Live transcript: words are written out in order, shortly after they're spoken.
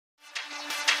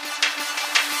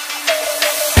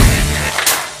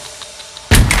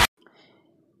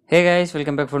Hey guys,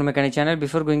 welcome back for Mechanic channel.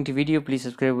 Before going to video, please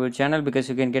subscribe to our channel because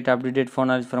you can get updated phone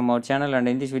knowledge from our channel. And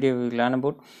in this video, we will learn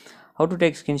about how to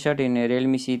take screenshot in a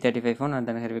Realme C35 phone. And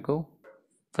then here we go.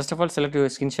 First of all, select your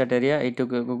screenshot area. It to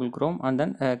Google Chrome and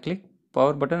then click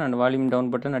power button and volume down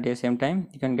button at the same time.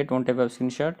 You can get one type of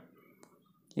screenshot.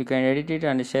 You can edit it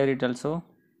and share it also.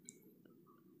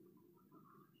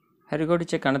 Here you go to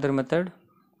check another method.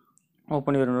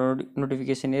 Open your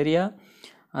notification area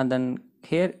and then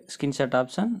here screenshot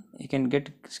option, you can get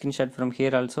screenshot from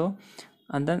here also.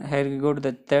 And then here you go to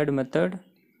the third method,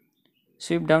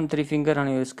 sweep down three finger on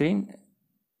your screen,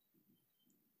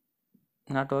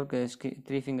 not work,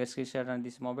 three finger screenshot on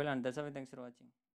this mobile. And that's all. Thanks for watching.